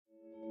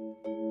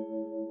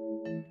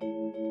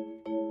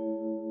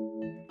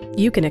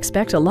You can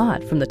expect a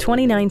lot from the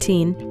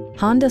 2019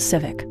 Honda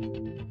Civic.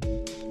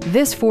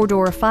 This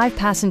four-door,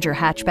 five-passenger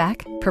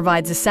hatchback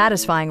provides a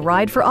satisfying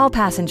ride for all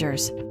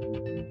passengers.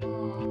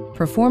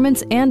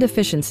 Performance and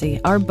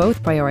efficiency are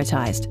both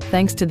prioritized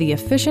thanks to the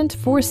efficient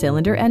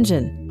four-cylinder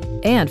engine.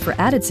 And for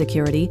added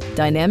security,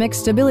 dynamic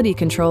stability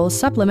control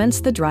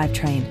supplements the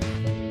drivetrain.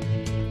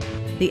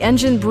 The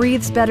engine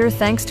breathes better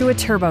thanks to a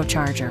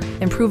turbocharger,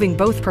 improving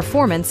both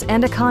performance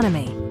and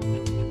economy.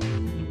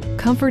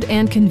 Comfort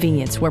and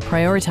convenience were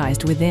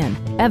prioritized within,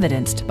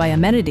 evidenced by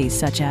amenities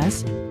such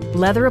as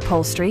leather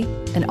upholstery,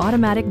 an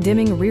automatic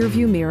dimming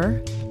rearview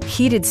mirror,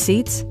 heated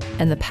seats,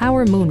 and the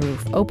power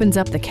moonroof opens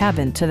up the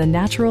cabin to the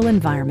natural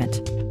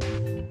environment.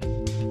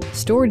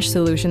 Storage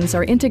solutions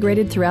are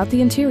integrated throughout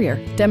the interior,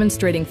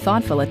 demonstrating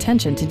thoughtful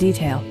attention to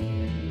detail.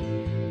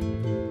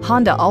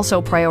 Honda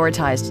also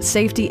prioritized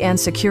safety and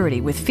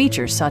security with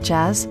features such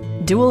as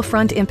dual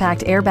front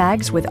impact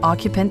airbags with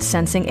occupant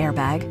sensing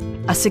airbag,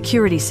 a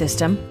security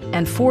system,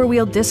 and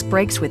four-wheel disc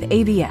brakes with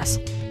ABS.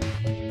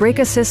 Brake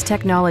Assist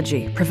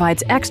technology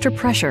provides extra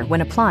pressure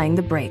when applying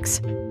the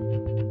brakes.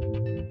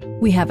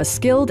 We have a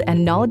skilled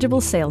and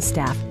knowledgeable sales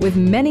staff with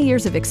many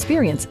years of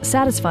experience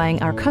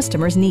satisfying our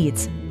customers'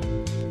 needs.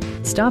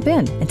 Stop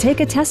in and take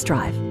a test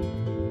drive.